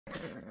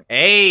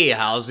Hey,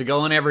 how's it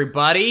going,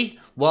 everybody?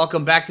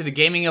 Welcome back to the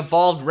Gaming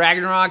Evolved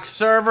Ragnarok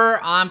Server.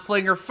 I'm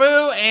Phlinger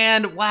Phoo,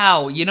 and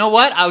wow, you know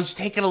what? I was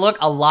taking a look.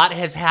 A lot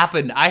has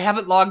happened. I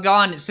haven't logged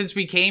on since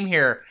we came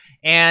here,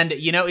 and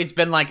you know, it's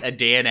been like a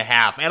day and a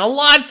half, and a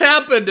lot's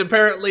happened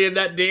apparently in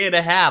that day and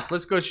a half.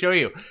 Let's go show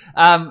you.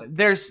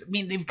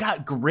 They've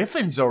got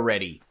griffins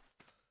already.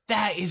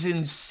 That is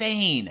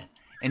insane.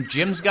 And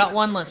Jim's got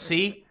one. Let's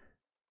see.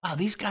 Wow,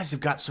 these guys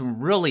have got some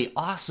really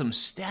awesome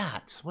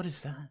stats. What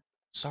is that?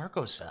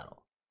 Sarco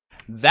saddle.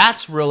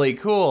 That's really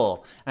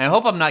cool. And I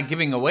hope I'm not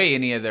giving away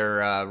any of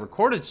their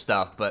recorded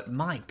stuff, but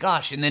my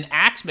gosh. And then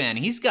Axeman,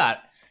 he's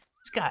got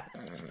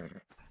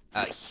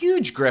a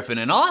huge griffin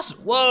and awesome.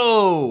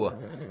 Whoa!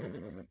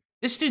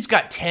 This dude's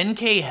got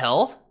 10k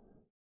health?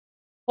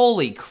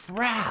 Holy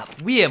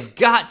crap. We have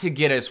got to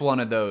get us one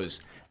of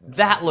those.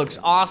 That looks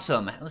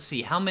awesome. Let's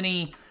see, how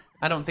many...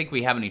 I don't think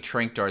we have any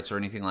trank darts or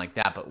anything like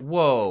that, but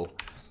whoa.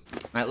 All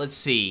right, let's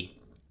see.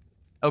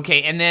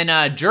 Okay, and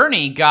then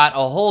Journey got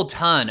a whole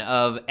ton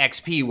of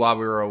XP while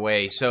we were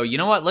away. So, you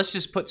know what? Let's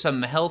just put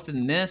some health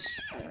in this.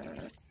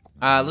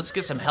 Let's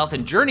get some health.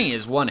 And Journey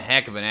is one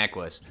heck of an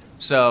Equus.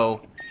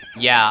 So,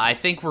 yeah, I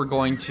think we're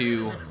going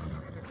to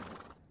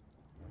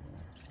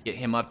get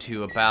him up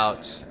to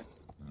about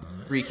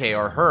 3k,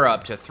 or her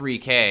up to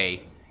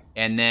 3k.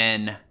 And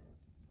then,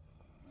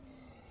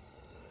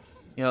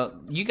 you know,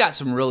 you got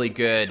some really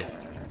good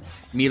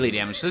melee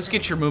damage. So let's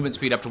get your movement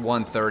speed up to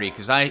 130,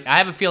 because I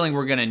have a feeling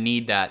we're going to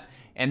need that.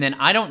 And then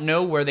I don't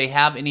know where they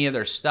have any of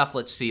their stuff.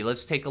 Let's see.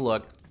 Let's take a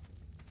look.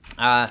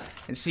 And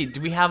see,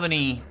 do we have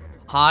any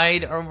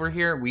hide over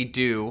here? We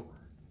do.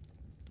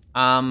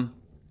 And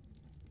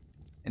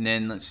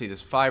then let's see,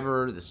 this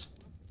fiber, this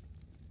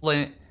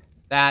flint,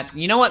 that.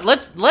 You know what?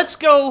 Let's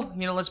go,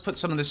 you know, let's put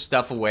some of this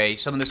stuff away.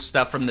 Some of this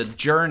stuff from the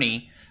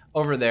journey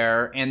over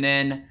there. And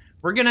then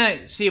we're going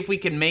to see if we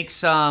can make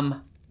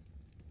some...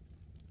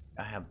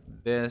 I have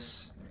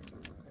this,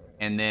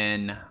 and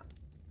then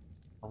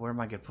where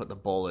am I gonna put the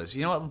bolas?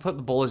 You know what? We'll put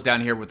the bolas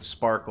down here with the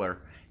sparkler,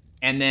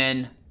 and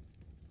then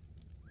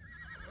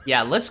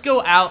yeah, let's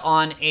go out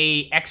on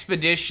a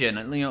expedition.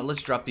 You know,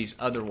 let's drop these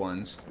other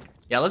ones.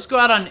 Yeah, let's go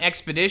out on an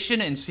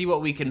expedition and see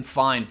what we can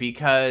find,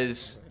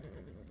 because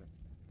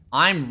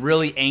I'm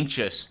really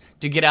anxious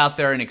to get out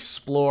there and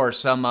explore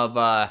some of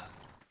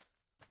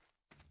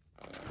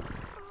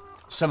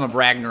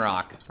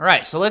Ragnarok. All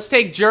right, so let's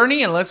take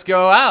Journey and let's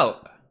go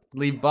out.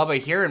 Leave Bubba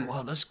here, and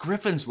wow, those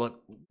griffins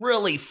look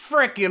really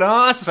freaking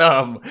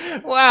awesome.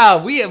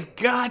 Wow, we have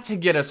got to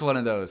get us one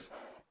of those.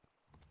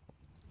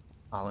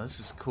 Oh,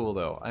 this is cool,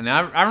 though. And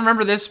I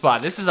remember this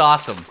spot. This is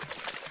awesome.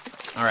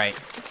 All right.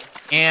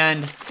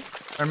 And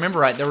if I remember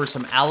right, there were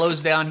some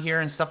aloes down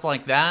here and stuff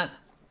like that.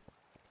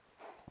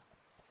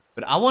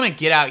 But I want to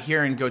get out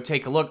here and go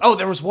take a look. Oh,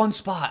 there was one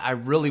spot I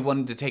really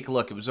wanted to take a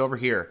look. It was over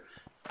here.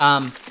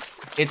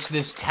 It's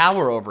this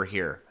tower over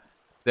here.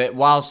 That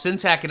while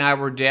Syntac and I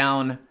were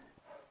down...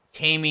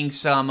 taming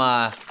some,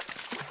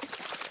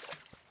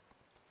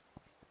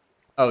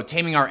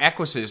 taming our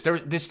equises.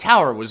 This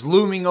tower was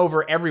looming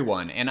over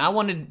everyone, and I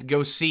wanted to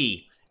go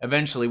see,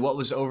 eventually, what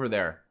was over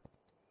there.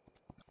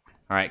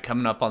 Alright,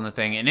 coming up on the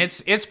thing, and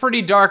it's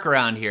pretty dark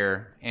around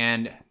here,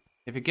 and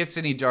if it gets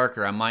any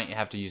darker, I might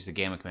have to use the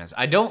gamma commands.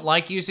 I don't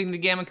like using the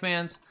gamma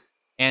commands,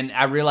 and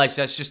I realize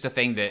that's just a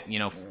thing that, you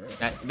know,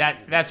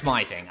 that's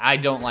my thing. I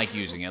don't like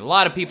using it. A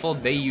lot of people,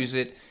 they use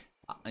it.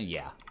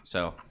 Yeah,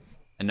 so,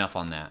 enough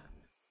on that.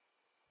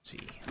 Let's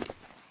see.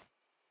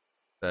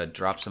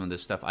 Drop some of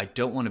this stuff. I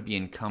don't want to be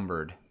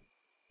encumbered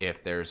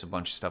if there's a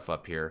bunch of stuff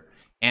up here.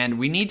 And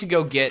we need to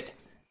go get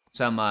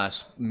some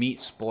meat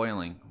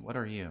spoiling. What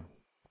are you?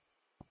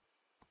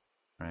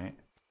 Right.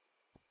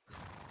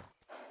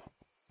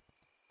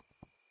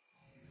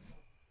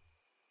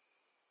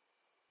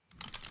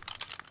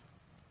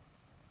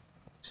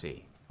 Let's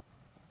see.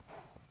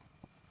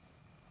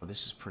 Oh,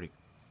 this is pretty...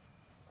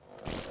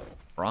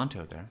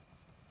 Bronto there.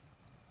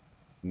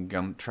 You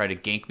can try to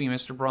gank me,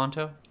 Mr.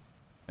 Bronto?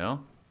 No?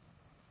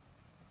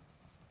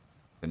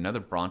 Another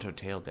Bronto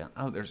tail down.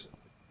 Oh, there's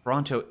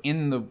Bronto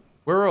in the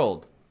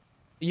world.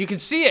 You can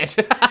see it!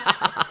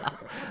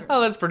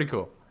 Oh, that's pretty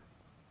cool.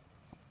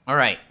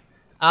 Alright.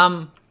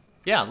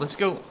 Yeah, let's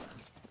go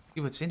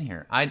see what's in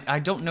here. I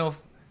don't know if...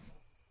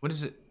 What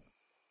is it?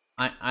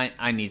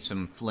 I need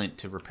some flint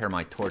to repair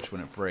my torch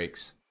when it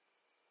breaks.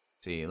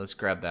 Let's see, let's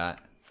grab that.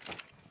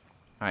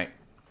 Alright.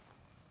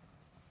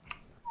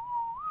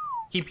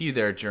 Keep you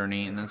there,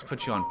 Journey, and let's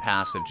put you on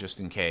passive just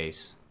in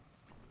case.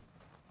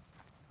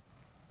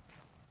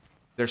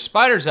 There's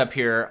spiders up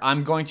here.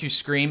 I'm going to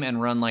scream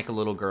and run like a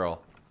little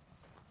girl.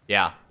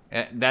 Yeah,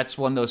 that's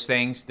one of those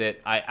things that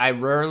I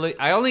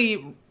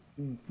only,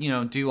 you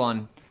know, do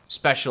on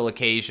special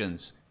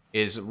occasions,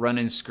 is run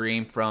and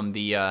scream from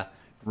the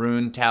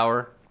rune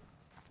tower.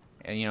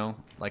 And, you know,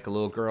 like a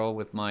little girl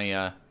with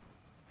my,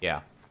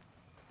 yeah.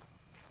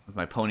 With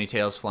my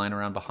ponytails flying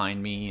around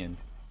behind me and...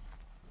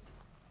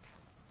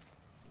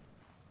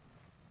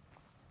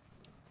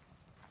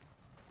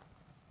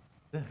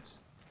 This.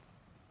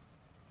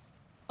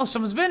 Oh,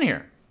 someone's been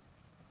here.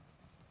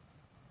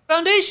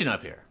 foundation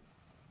up here.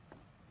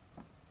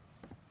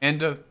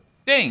 And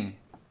ding.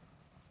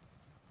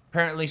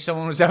 Apparently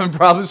someone was having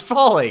problems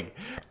falling.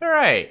 All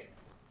right.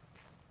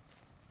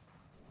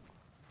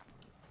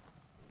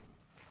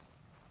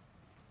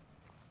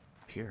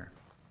 Here.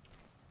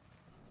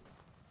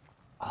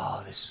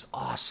 Oh, this is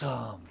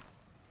awesome.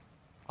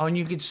 Oh, and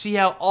you can see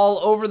out all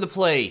over the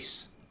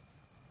place.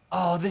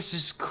 Oh, this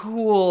is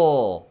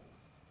cool.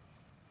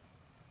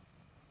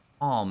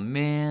 Oh,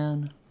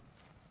 man.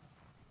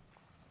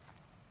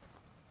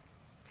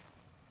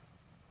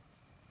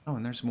 Oh,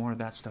 and there's more of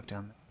that stuff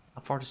down there.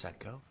 How far does that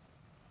go?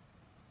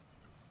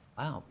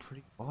 Wow,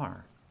 pretty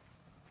far.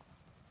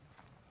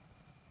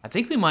 I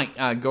think we might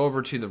go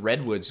over to the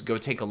Redwoods, go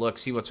take a look,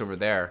 see what's over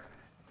there.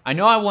 I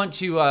know I want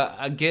to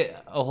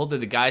get a hold of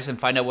the guys and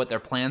find out what their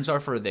plans are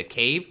for the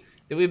cave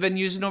that we've been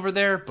using over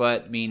there,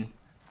 but, I mean,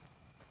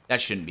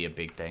 that shouldn't be a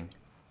big thing.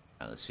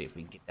 Let's see if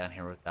we can get down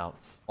here without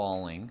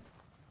falling.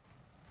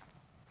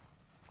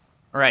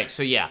 Alright,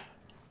 so yeah.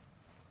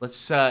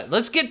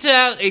 Let's get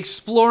to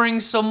exploring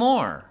some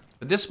more.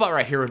 But this spot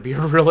right here would be a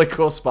really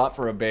cool spot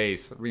for a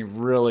base. I mean,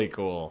 really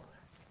cool.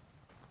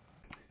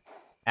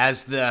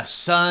 As the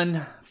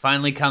sun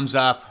finally comes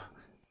up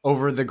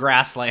over the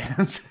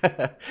grasslands,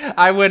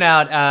 I went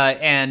out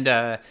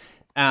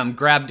and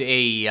grabbed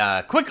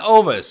a quick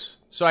Ovis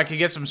so I could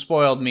get some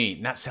spoiled meat.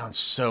 And that sounds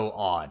so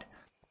odd.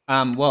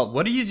 Well,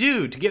 what do you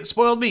do to get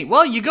spoiled meat?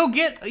 Well, you go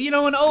get, you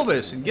know, an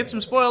Ovis and get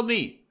some spoiled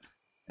meat.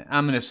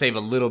 I'm going to save a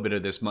little bit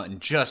of this mutton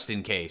just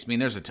in case. I mean,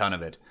 there's a ton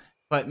of it.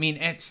 But, I mean,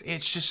 it's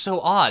just so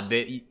odd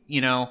that,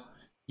 you know,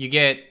 you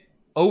get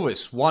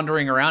Ovis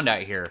wandering around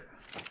out here.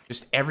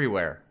 Just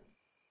everywhere.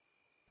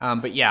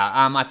 But yeah,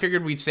 I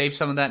figured we'd save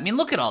some of that. I mean,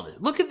 look at all this.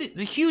 Look at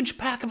the huge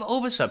pack of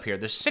Ovis up here.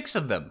 There's 6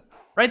 of them.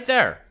 Right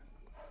there.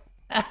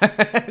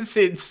 It's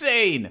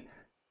insane.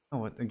 Oh,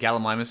 what, the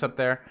Gallimimus up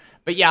there?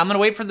 But yeah, I'm going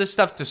to wait for this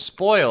stuff to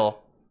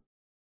spoil.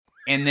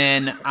 And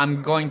then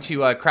I'm going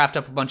to craft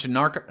up a bunch of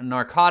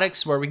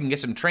narcotics where we can get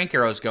some trank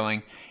arrows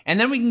going. And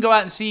then we can go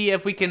out and see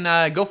if we can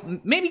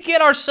maybe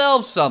get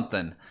ourselves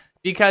something.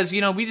 Because,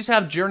 you know, we just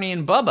have Journey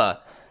and Bubba.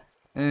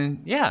 And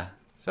yeah,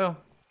 so,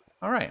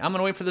 all right. I'm going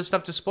to wait for this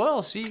stuff to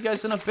spoil. See you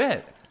guys in a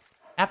bit.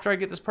 After I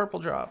get this purple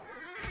drop.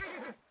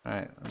 All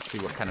right, let's see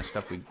what kind of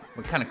stuff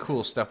what kind of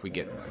cool stuff we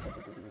get.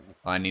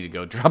 Oh, I need to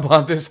go drop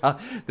off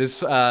this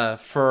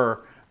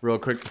fur real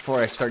quick before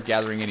I start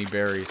gathering any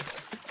berries.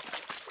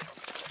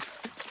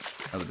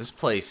 Oh, but this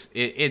place,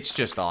 it's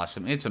just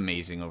awesome. It's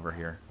amazing over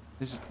here.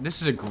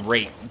 This is a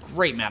great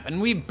map, and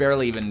we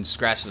barely even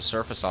scratched the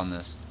surface on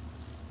this.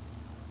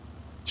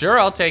 Sure,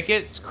 I'll take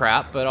it. It's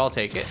crap, but I'll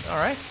take it. All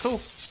right,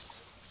 cool.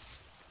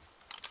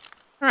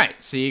 All right,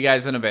 see you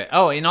guys in a bit.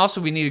 Oh, and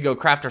also we need to go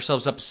craft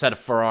ourselves up a set of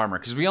fur armor,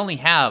 because we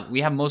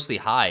have mostly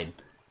hide.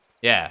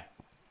 Yeah,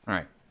 all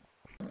right.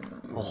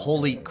 Oh,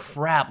 holy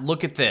crap,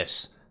 look at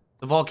this.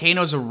 The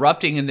volcano's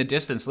erupting in the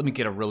distance. Let me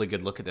get a really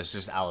good look at this.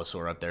 There's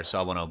Allosaur up there, so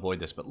I want to avoid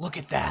this. But look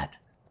at that.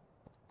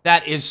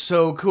 That is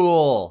so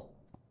cool.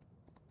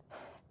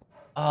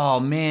 Oh,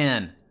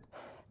 man.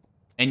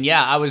 And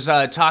yeah, I was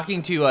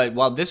talking to,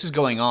 while this is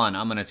going on,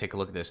 I'm going to take a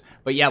look at this.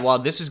 But yeah, while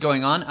this is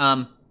going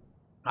on,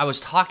 I was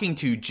talking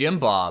to Jim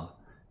Bob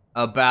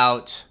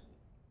about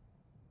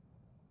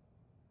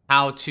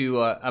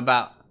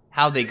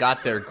how they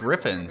got their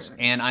griffins,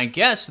 and I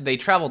guess they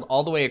traveled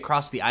all the way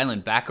across the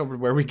island back over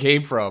where we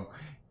came from,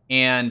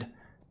 and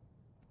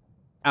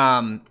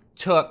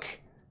took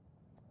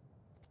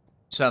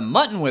some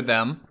mutton with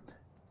them,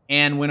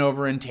 and went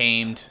over and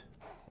tamed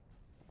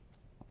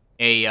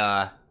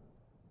a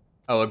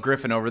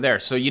griffin over there.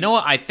 So you know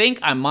what? I think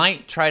I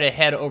might try to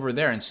head over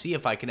there and see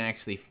if I can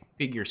actually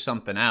figure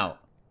something out.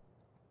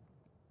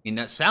 I mean,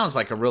 that sounds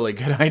like a really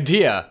good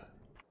idea.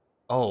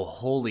 Oh,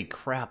 holy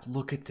crap!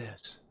 Look at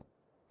this.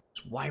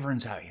 There's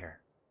wyverns out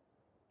here.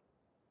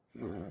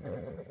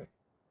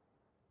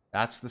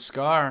 That's the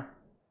scar.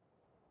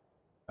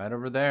 Right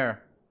over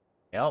there.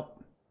 Yep.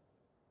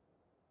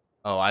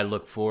 Oh, I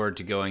look forward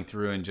to going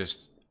through and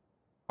just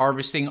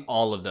harvesting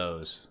all of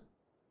those.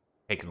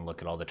 Taking a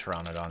look at all the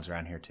pteranodons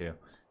around here, too.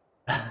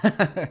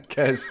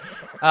 Because,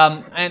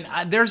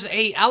 there's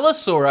a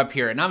Allosaur up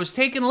here, and I was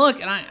taking a look,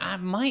 and I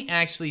might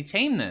actually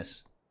tame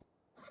this.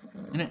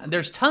 And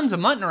there's tons of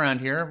mutton around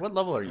here. What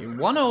level are you?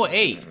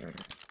 108.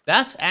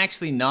 That's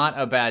actually not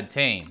a bad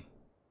tame.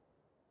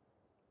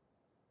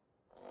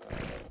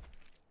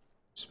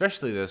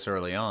 Especially this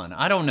early on.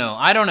 I don't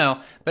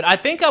know. But I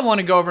think I want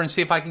to go over and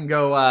see if I can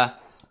go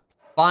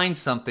find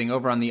something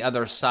over on the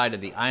other side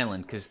of the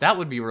island, because that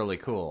would be really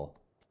cool.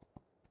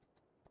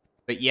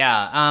 But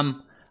yeah,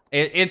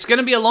 it's going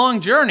to be a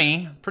long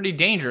journey. Pretty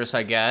dangerous,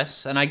 I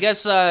guess. And I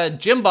guess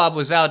Jim Bob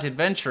was out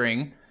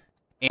adventuring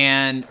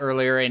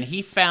earlier, and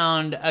he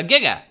found a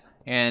Giga.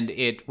 And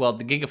the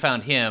Giga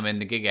found him,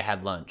 and the Giga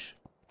had lunch.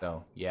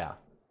 So, yeah.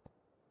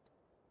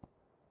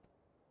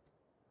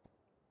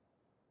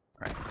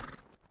 All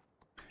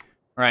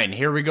right, and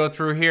here we go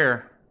through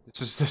here.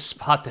 This is the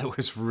spot that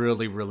was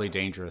really, really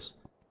dangerous.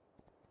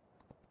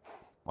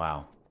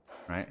 Wow.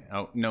 All right.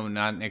 Oh, no,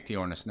 not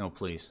Nyctiornis. No,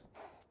 please.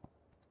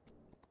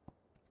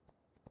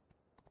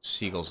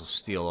 seagulls will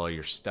steal all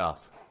your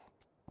stuff.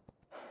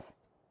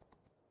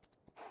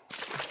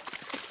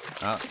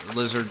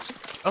 Lizards.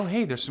 Oh,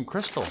 hey, there's some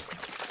crystal.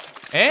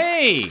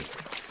 Hey!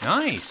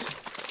 Nice.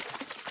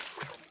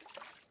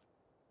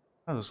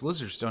 Oh, those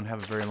lizards don't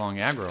have a very long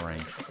aggro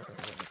range.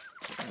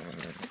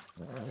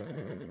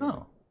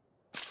 Oh.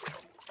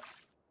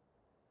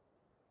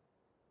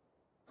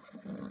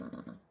 Let's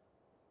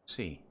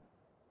see.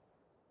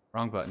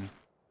 Wrong button.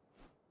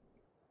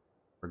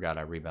 Forgot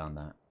I rebound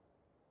that.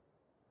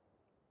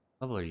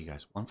 What level are you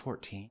guys?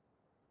 114?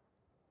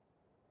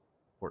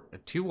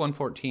 Two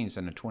 114s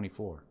and a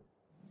 24.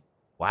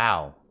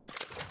 Wow.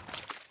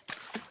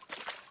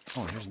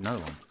 Oh, here's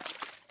another one.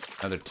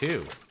 Another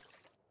 2.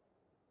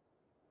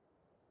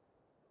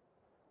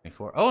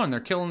 24. Oh, and they're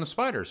killing the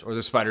spiders. Or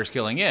the spider's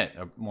killing it,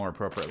 more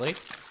appropriately.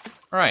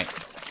 Alright.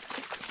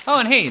 Oh,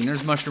 and hey, and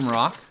there's Mushroom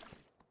Rock.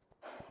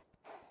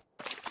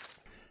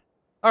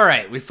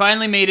 Alright, we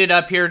finally made it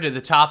up here to the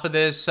top of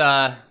this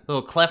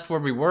little cleft where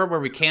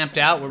we camped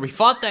out, where we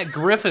fought that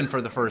Griffin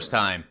for the first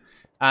time.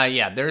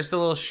 Yeah, there's the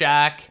little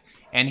shack.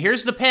 And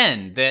here's the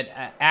pen that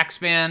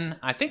Axeman,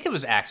 I think it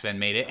was Axeman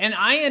made it. And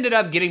I ended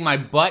up getting my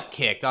butt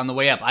kicked on the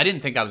way up. I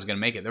didn't think I was going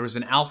to make it. There was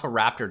an alpha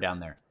raptor down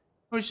there.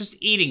 It was just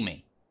eating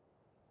me.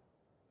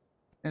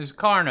 There's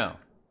Carno.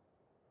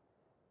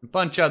 A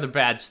bunch of other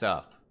bad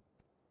stuff.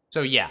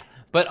 So yeah.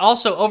 But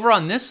also over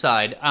on this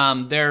side,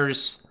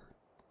 there's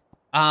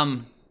a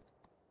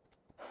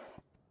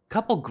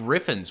couple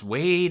griffins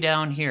way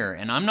down here.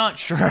 And I'm not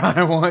sure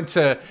I want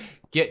to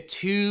get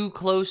too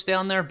close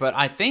down there, but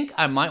I think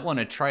I might want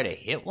to try to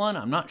hit one.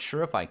 I'm not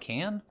sure if I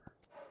can.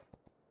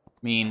 I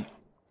mean,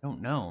 I don't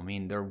know. I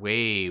mean, they're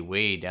way,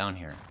 way down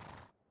here.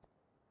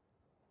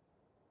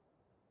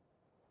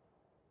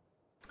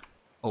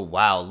 Oh,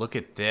 wow. Look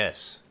at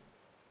this.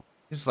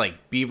 This is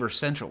like Beaver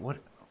Central. What?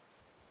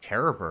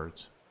 Terror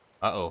birds.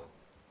 Uh-oh.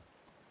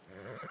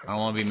 I don't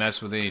want to be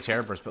messing with any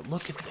terror birds, but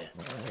look at this.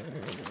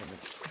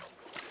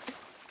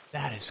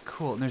 That is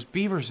cool. And there's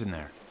beavers in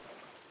there.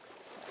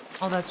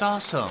 Oh, that's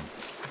awesome.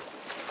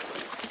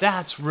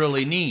 That's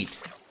really neat.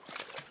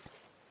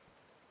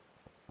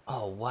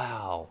 Oh,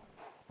 wow.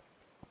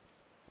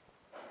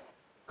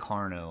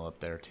 Carno up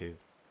there, too.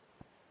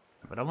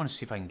 But I want to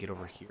see if I can get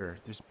over here.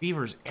 There's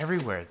beavers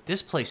everywhere.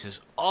 This place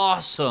is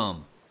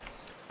awesome.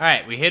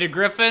 Alright, we hit a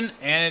griffin,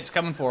 and it's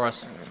coming for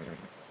us.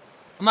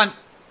 Come on.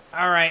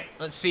 Alright,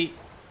 let's see.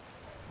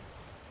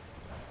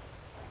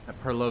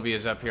 That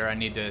Perlovia's up here. I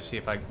need to see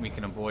if we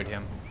can avoid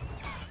him.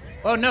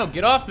 Oh, no,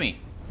 get off me.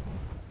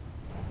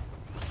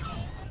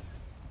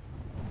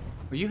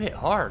 Well, you hit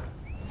hard.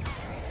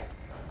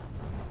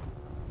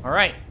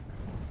 Alright.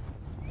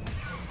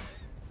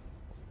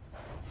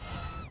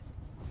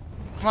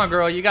 Come on,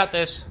 girl, you got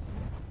this.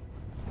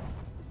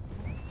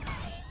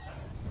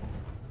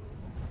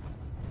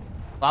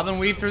 Bob and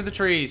weave through the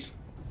trees.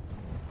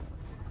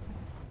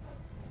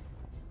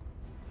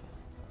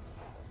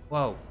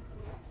 Whoa.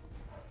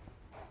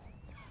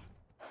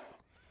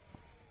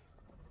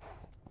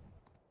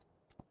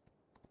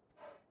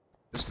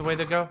 This the way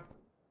to go?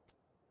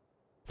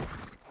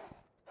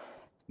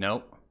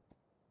 Nope.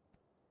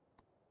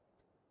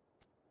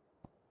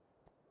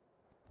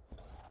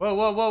 Whoa,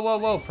 whoa, whoa, whoa,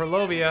 whoa,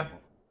 Perlovia.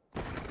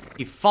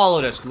 He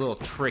followed us, little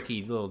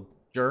tricky little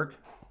jerk.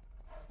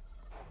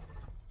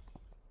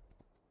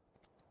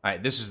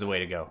 Alright, this is the way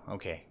to go.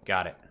 Okay,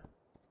 got it.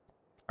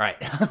 Alright.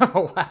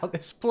 Oh, wow,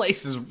 this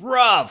place is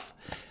rough.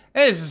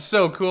 This is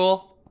so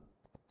cool.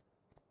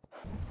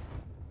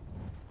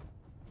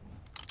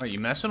 Are you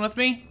messing with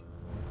me?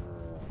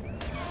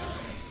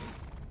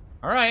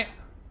 Alright.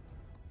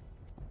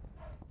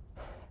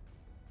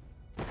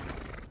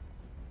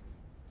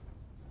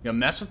 You gonna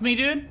mess with me,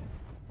 dude?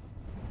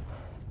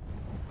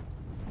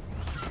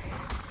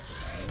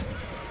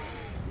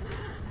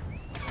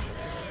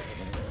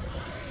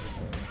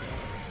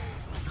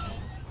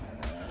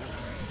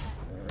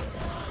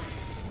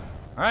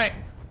 Alright.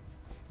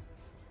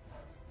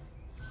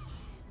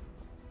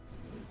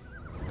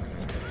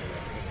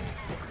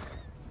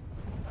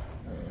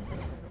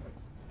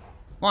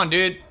 Come on,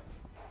 dude.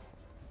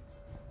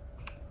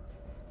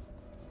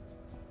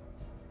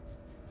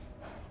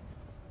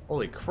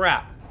 Holy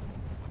crap.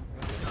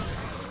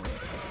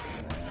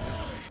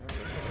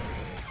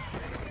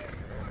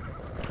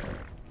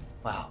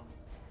 Wow.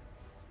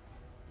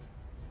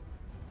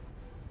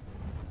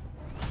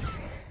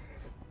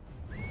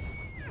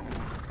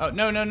 Oh,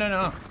 no, no, no,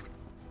 no.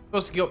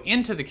 Supposed to go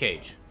into the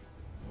cage.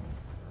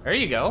 There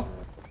you go.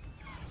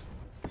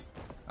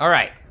 All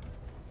right.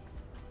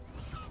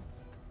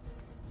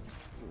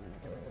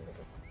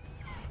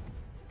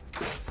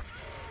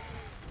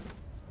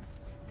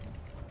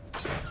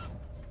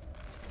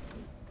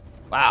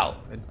 Wow,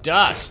 the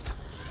dust.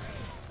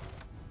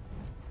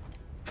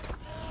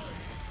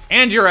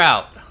 And you're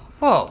out.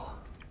 Whoa.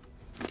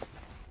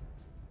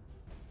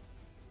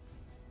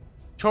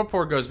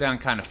 Torpor goes down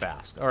kind of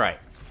fast. All right.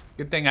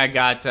 Good thing I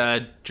got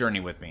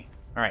Journey with me.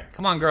 All right,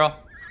 come on, girl.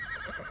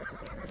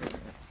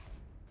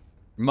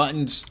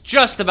 Mutton's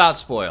just about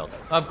spoiled.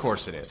 Of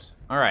course it is.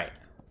 All right.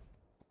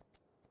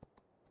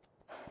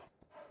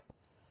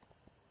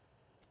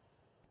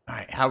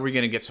 Alright, how are we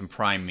gonna get some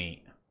prime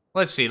meat?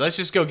 Let's see, let's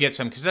just go get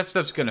some, because that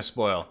stuff's gonna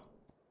spoil.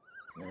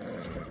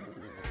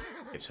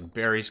 Get some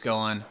berries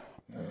going.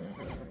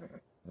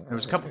 There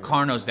was a couple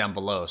carnos down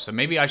below, so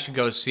maybe I should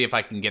go see if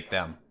I can get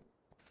them.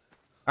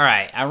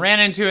 Alright, I ran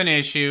into an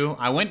issue.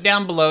 I went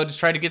down below to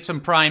try to get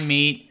some prime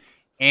meat,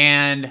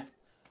 and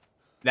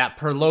that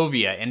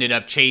Purlovia ended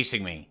up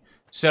chasing me.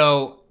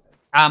 So,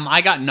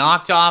 I got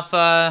knocked off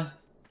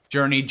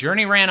Journey.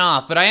 Journey ran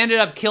off, but I ended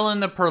up killing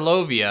the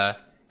Purlovia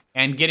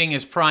and getting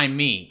his prime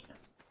meat.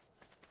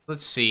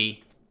 Let's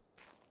see.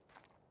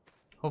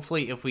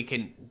 Hopefully, if we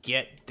can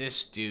get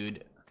this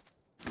dude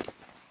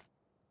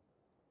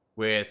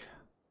with...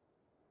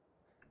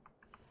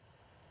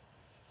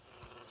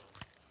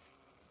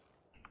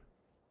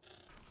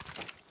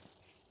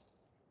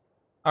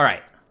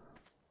 Alright.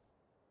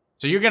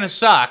 So you're gonna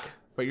suck,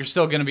 but you're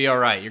still gonna be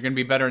alright. You're gonna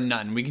be better than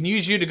nothing. We can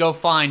use you to go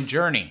find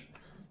Journey.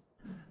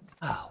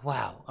 Oh,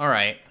 wow.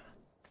 Alright.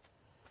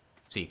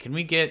 Let's see, can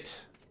we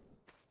get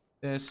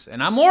this?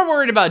 And I'm more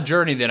worried about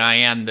Journey than I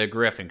am the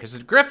Griffin, because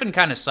the Griffin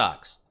kind of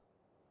sucks.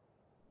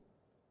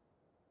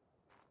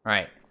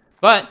 Alright.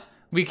 But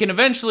we can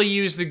eventually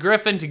use the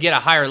Griffin to get a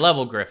higher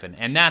level Griffin,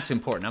 and that's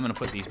important. I'm gonna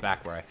put these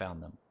back where I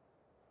found them.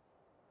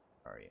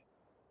 Where are you?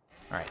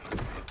 Alright.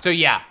 So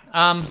yeah,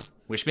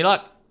 wish me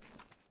luck.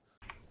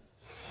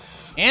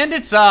 And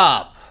it's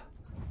up.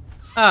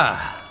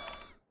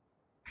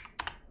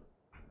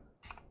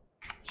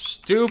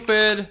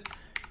 Stupid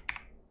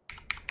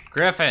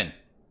Griffin.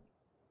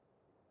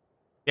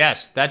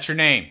 Yes, that's your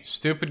name.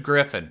 Stupid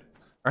Griffin.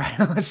 Alright,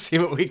 let's see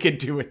what we can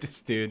do with this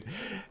dude.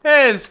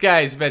 This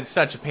guy's been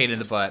such a pain in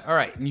the butt.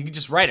 Alright, and you can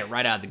just write it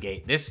right out of the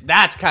gate.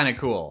 That's kind of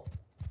cool.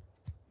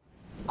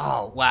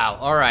 Oh, wow.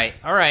 Alright,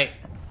 alright.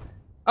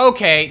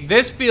 Okay,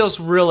 this feels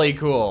really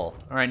cool.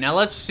 Alright, now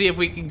let's see if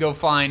we can go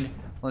find...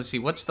 Let's see,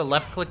 what's the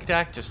left click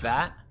attack? Just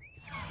that?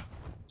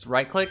 It's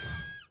right click?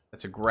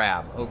 That's a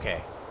grab.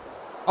 Okay.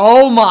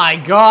 Oh my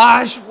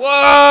gosh!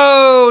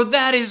 Whoa!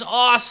 That is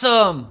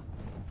awesome!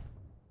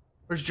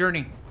 Where's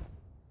Journey?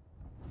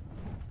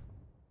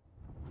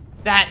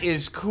 That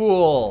is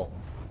cool.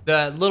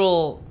 The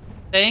little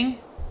thing?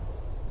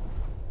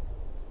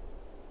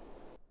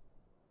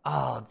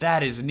 Oh,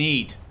 that is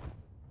neat.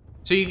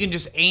 So you can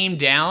just aim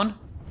down?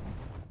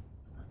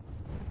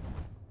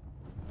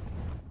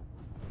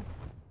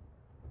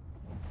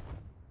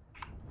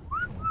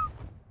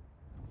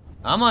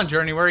 I'm on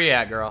Journey. Where are you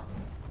at, girl?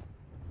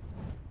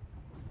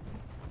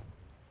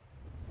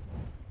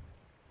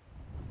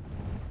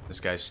 This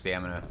guy's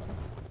stamina.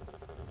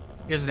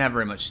 He doesn't have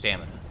very much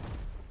stamina.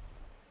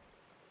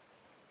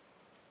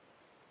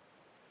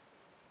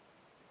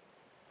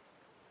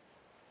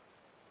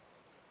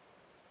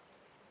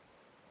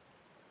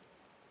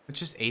 I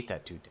just ate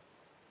that dude.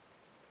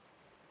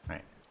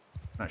 Alright.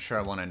 Not sure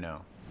I want to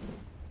know.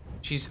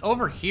 She's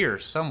over here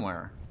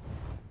somewhere.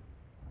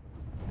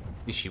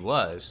 At least she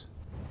was.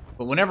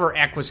 But whenever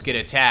Equus get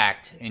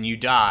attacked and you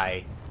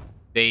die,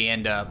 they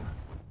end up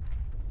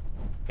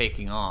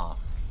taking off.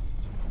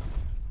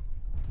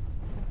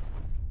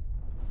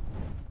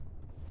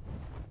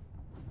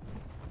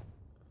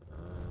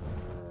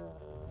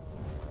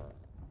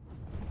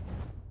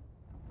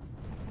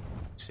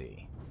 Let's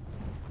see.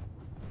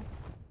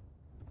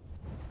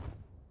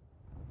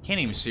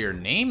 Can't even see her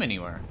name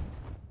anywhere.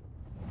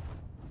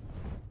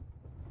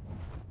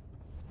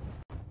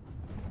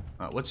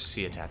 Alright, what's the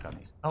C attack on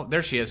these? Oh,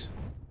 there she is.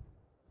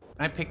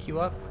 Can I pick you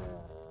up?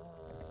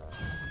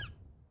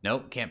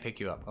 Nope, can't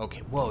pick you up. Okay,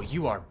 whoa,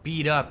 you are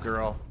beat up,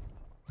 girl.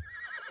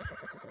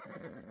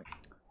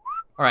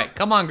 Alright,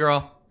 come on,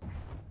 girl.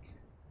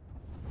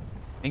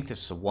 I think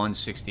this is a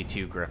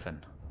 162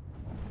 Griffin.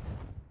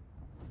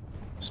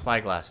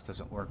 Spyglass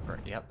doesn't work for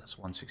it. Yep, that's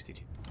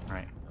 162.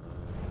 Alright.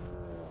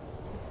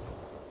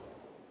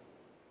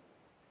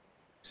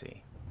 Let's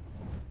see.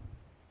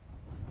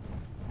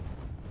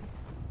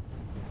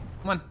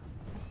 Come on.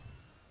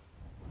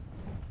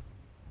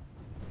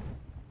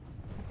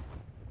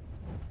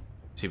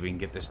 See if we can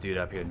get this dude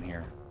up in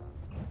here.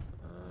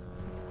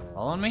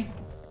 Following me?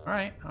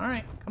 Alright,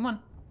 alright, come on.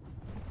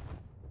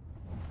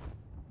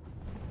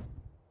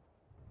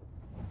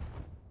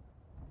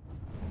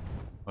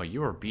 Oh,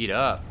 you were beat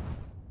up.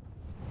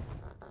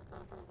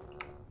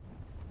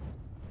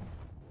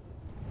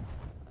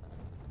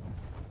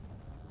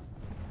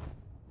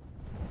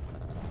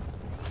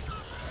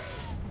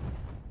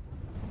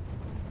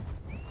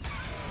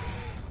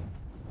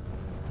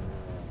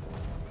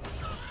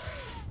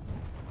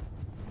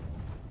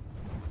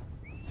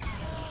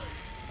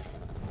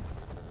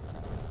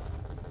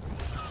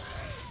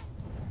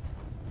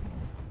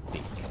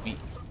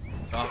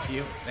 Off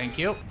you. Thank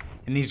you.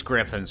 And these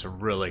Griffins are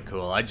really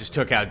cool. I just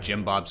took out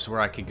Jim Bob so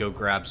where I could go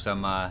grab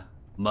some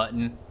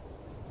mutton.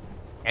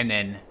 And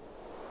then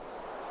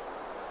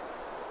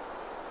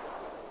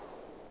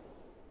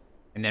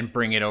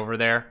bring it over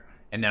there.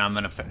 And then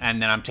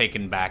I'm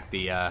taking back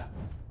the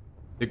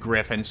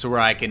Griffin so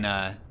where I can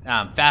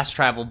fast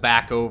travel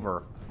back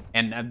over.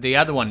 And the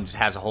other one just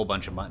has a whole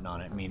bunch of mutton on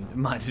it. I mean,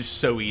 mutton is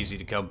so easy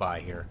to come by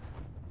here.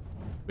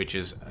 which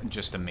is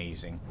just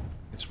amazing.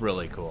 It's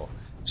really cool.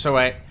 So,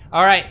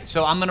 all right,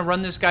 so I'm going to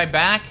run this guy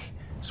back.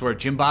 Swear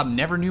Jim Bob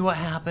never knew what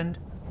happened.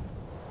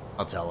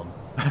 I'll tell him.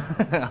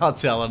 I'll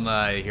tell him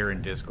here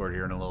in Discord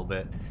here in a little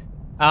bit.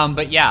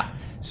 But yeah,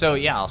 so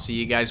yeah, I'll see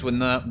you guys when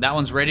that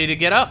one's ready to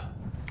get up.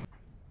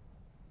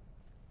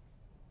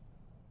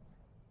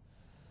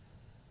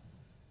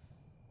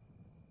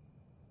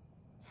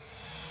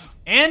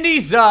 And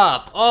he's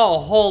up. Oh,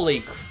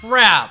 holy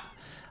crap.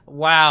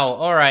 Wow.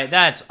 All right,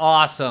 that's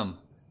awesome.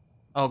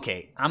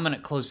 Okay, I'm going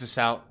to close this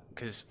out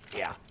because,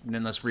 yeah, and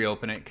then let's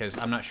reopen it because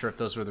I'm not sure if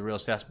those were the real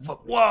stats.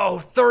 Whoa,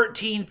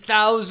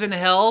 13,000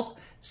 health.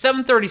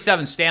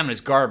 737 stamina is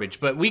garbage,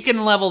 but we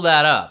can level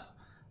that up.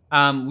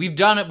 We've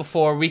done it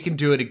before. We can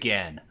do it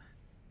again.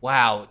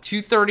 Wow,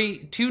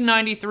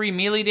 293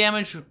 melee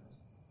damage,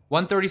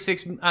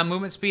 136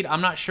 movement speed.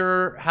 I'm not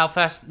sure how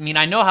fast. I mean,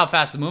 I know how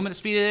fast the movement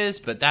speed is,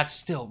 but that's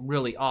still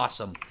really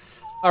awesome.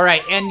 All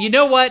right, and you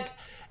know what?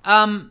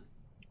 I'm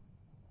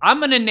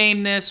gonna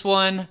name this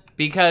one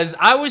because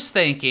I was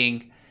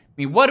thinking, I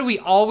mean, what do we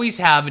always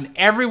have in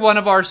every one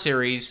of our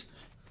series?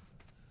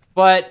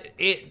 But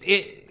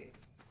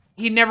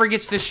he never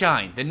gets to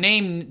shine. The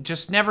name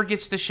just never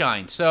gets to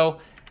shine.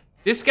 So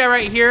this guy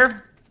right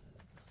here,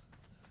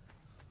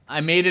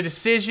 I made a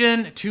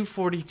decision.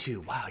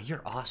 242. Wow,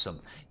 you're awesome.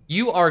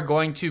 You are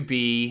going to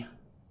be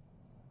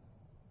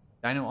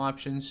Dino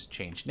options,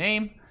 change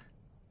name.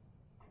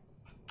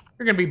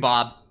 You're gonna be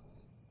Bob.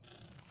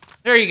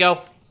 There you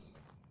go.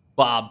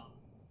 Bob.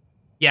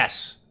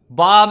 Yes.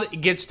 Bob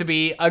gets to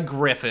be a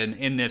Griffin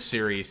in this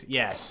series.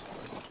 Yes.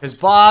 Because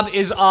Bob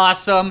is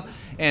awesome.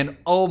 And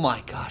oh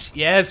my gosh.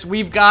 Yes,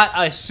 we've got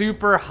a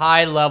super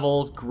high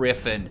level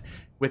Griffin.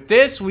 With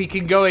this, we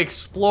can go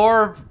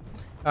explore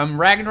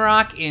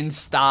Ragnarok in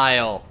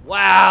style.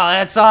 Wow,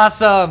 that's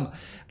awesome.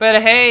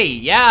 But hey,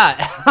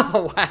 yeah.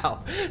 Oh,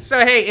 wow.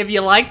 So hey, if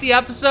you liked the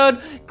episode,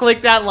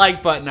 click that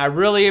like button. I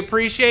really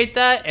appreciate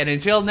that. And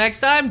until next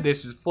time,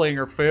 this is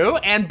Phlinger Phoo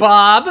and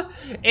Bob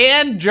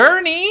and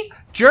Journey.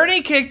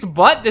 Journey kicked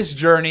butt this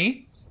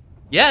journey.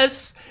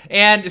 Yes.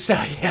 And so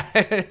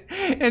yeah,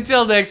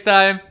 until next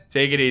time,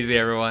 take it easy,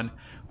 everyone.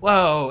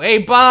 Whoa, hey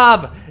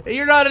Bob,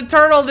 you're not a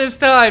turtle this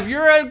time.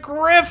 You're a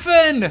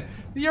Griffin.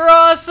 You're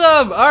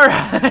awesome. All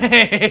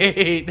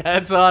right,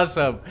 that's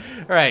awesome.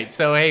 All right,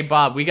 so hey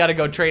Bob, we got to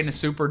go train a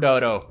Super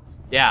Dodo.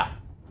 Yeah,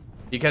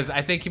 because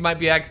I think you might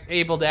be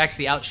able to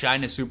actually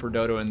outshine a Super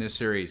Dodo in this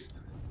series.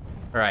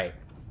 All right,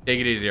 take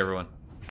it easy, everyone.